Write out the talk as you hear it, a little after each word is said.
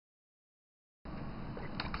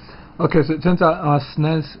Okay, so it turns out our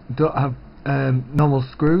Snes don't have normal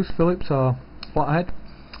screws, Phillips or flathead.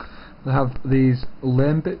 They have these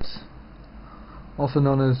lame bits, also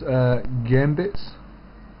known as game bits,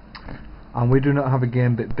 and we do not have a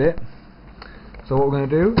game bit. So what we're going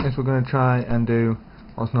to do is we're going to try and do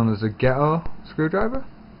what's known as a ghetto screwdriver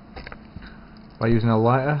by using a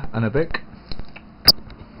lighter and a bic.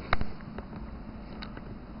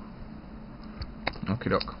 Okie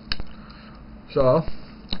doke. So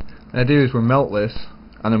the idea is we melt this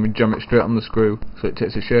and then we jam it straight on the screw so it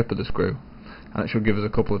takes the shape of the screw, and it should give us a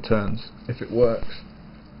couple of turns if it works.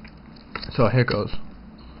 So here goes.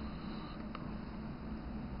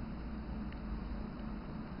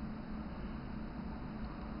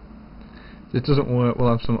 If it doesn't work, we'll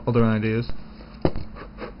have some other ideas.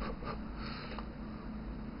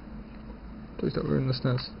 Please don't ruin the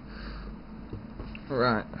Snes.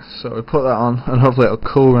 Right, so we put that on and hopefully it'll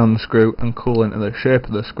cool around the screw and cool into the shape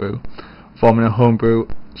of the screw, forming a homebrew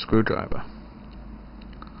screwdriver.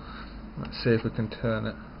 Let's see if we can turn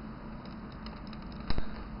it.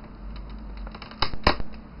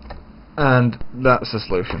 And that's the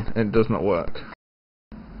solution. It does not work.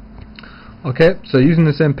 Okay, so using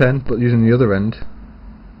the same pen but using the other end,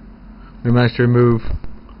 we managed to remove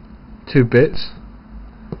two bits,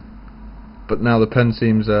 but now the pen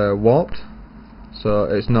seems warped, so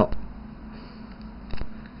it's not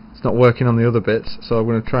working on the other bits. So I'm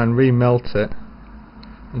going to try and remelt it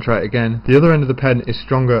and try it again. The other end of the pen is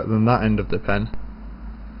stronger than that end of the pen.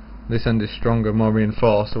 This end is stronger, more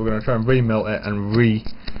reinforced, so we're going to try and remelt it and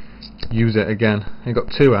reuse it again. I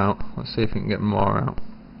got two out. Let's see if we can get more out.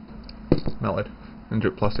 Melted and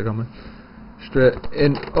drip plastic on me. Straight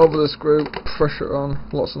in over the screw, pressure on,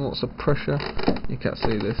 lots and lots of pressure. You can't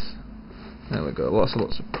see this. There we go, lots and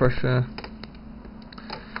lots of pressure.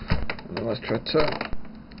 And then let's try to turn.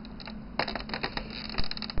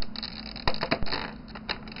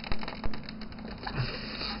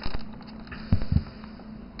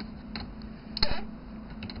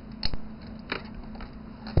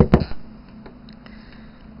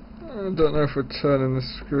 I don't know if we're turning the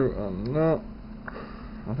screw or not.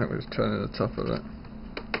 I think we're just turning the top of it.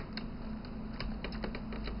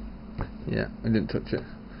 Yeah, we didn't touch it.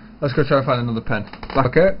 Let's go try and find another pen.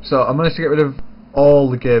 Okay, so I managed to get rid of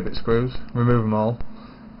all the gear bit screws, remove them all,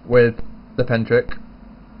 with the pen trick.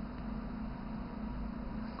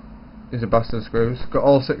 These are bastard screws. Got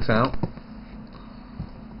all 6 out.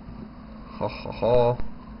 Ho ho ho.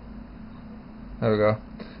 There we go.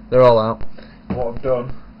 They're all out. What I've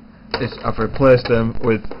done is I've replaced them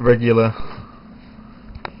with regular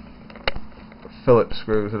Phillips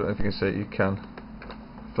screws. I don't know if you can see it, you can.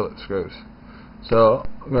 Phillips screws. So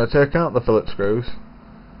I'm going to take out the Phillips screws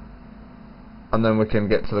and then we can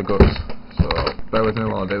get to the goods. So bear with me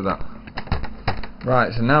while I do that.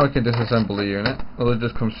 Right, so now we can disassemble the unit. It'll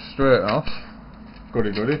just come straight off.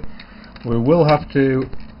 Goody goody. We will have to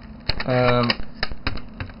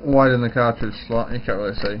widen the cartridge slot, you can't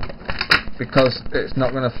really see, because it's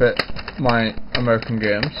not going to fit my American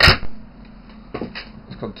games.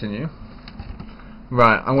 Let's continue.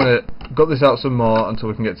 Right, I'm going to gut this out some more until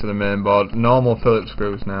we can get to the main board. Normal Phillips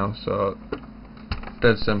screws now, so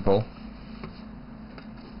dead simple.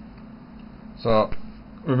 So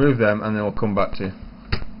remove them and then we'll come back to you.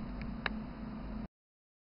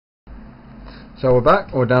 So we're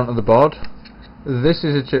back, we're down to the board. This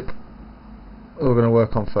is a chip we're going to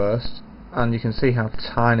work on first, and you can see how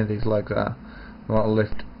tiny these legs are. We want to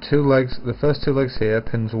lift 2 legs, the first 2 legs here,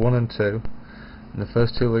 pins 1 and 2, and the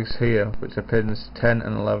first 2 legs here, which are pins 10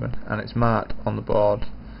 and 11, and it's marked on the board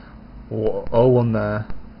 01 there,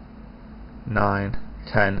 9,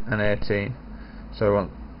 10 and 18. So we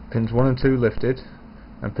want pins 1 and 2 lifted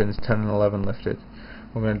and pins 10 and 11 lifted.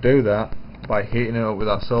 We're going to do that by heating it up with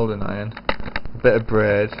our soldering iron, a bit of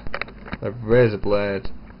braid, a razor blade,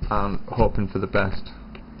 and hoping for the best.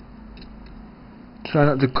 Try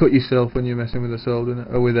not to cut yourself when you're messing with a soldering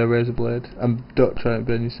or with a razor blade, and don't try and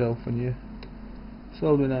burn yourself when you're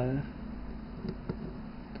soldering iron.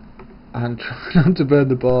 And try not to burn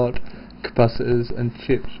the board, capacitors and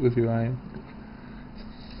chips with your iron.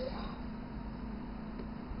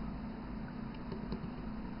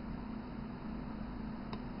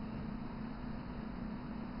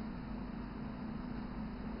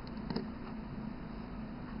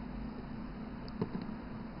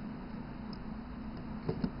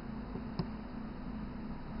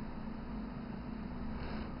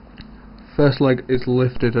 First leg is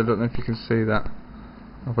lifted. I don't know if you can see that.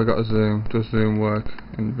 Have I got a zoom? Does zoom work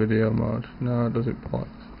in video mode? No, it doesn't.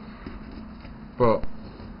 But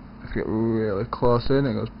if you get really close in,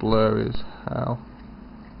 it goes blurry as hell.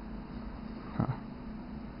 Huh.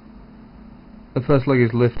 the first leg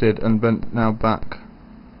is lifted and bent now back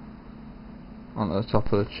onto the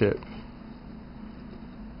top of the chip.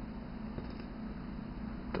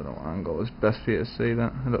 Don't know what angle is best for you to see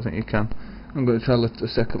that. I don't think you can. I'm going to try to lift the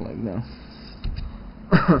second leg now.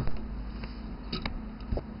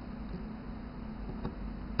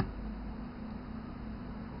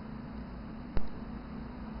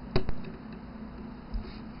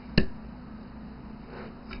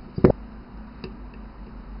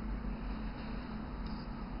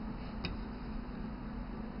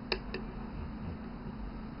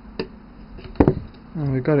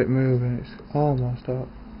 And we got it moving, it's almost up.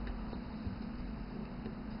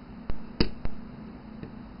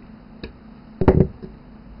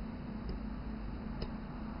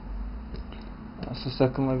 That's the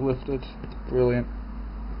second leg lifted. Brilliant.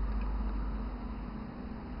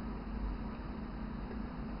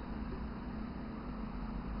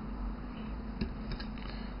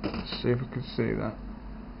 Let's see if we can see that.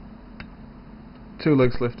 2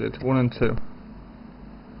 legs lifted, 1 and 2.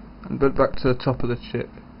 And bent back to the top of the chip.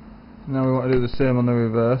 Now we want to do the same on the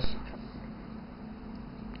reverse.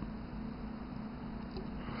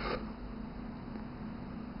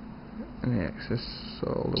 Any excess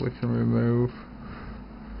sole that we can remove.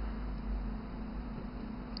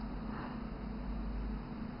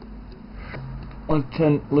 On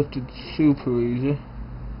 10 lifted super easy.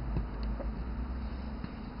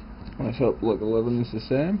 Let's hope leg 11 is the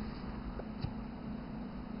same.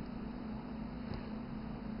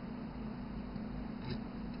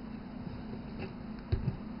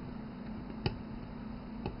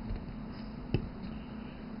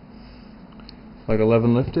 Leg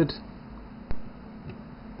 11 lifted.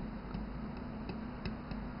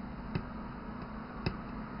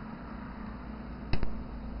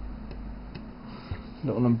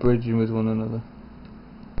 Don't want them bridging with one another.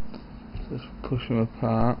 Just push them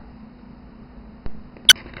apart.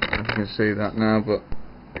 I don't know if you can see that now, but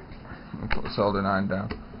I'll put the soldering iron down.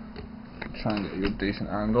 Try and get you a decent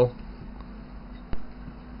angle.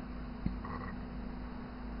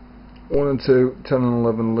 1 and 2, 10 and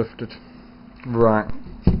 11 lifted. Right,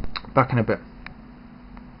 back in a bit.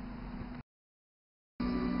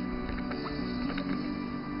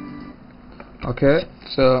 Okay,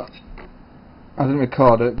 so I didn't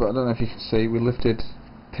record it, but I don't know if you can see, we lifted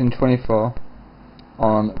pin 24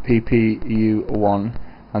 on PPU1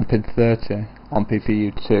 and pin 30 on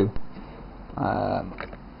PPU2. Trying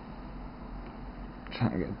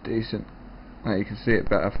to get decent. Now you can see it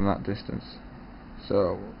better from that distance.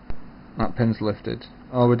 So that pin's lifted.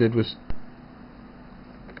 All we did was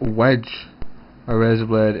wedge a razor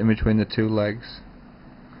blade in between the 2 legs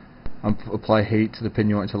and apply heat to the pin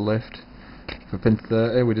you want to lift. For pin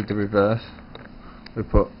 30 we did the reverse. We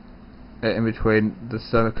put it in between the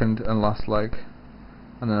second and last leg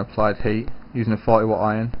and then applied heat using a 40-watt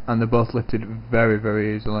iron, and they both lifted very,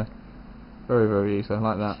 very easily. Very, very easily,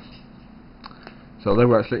 like that. So they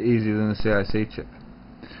were actually easier than the CIC chip.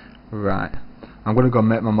 Right, I'm going to go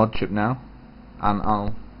make my mod chip now, and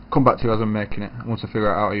I'll come back to you as I'm making it once I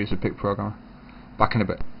figure out how to use the PIC programmer. Back in a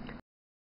bit.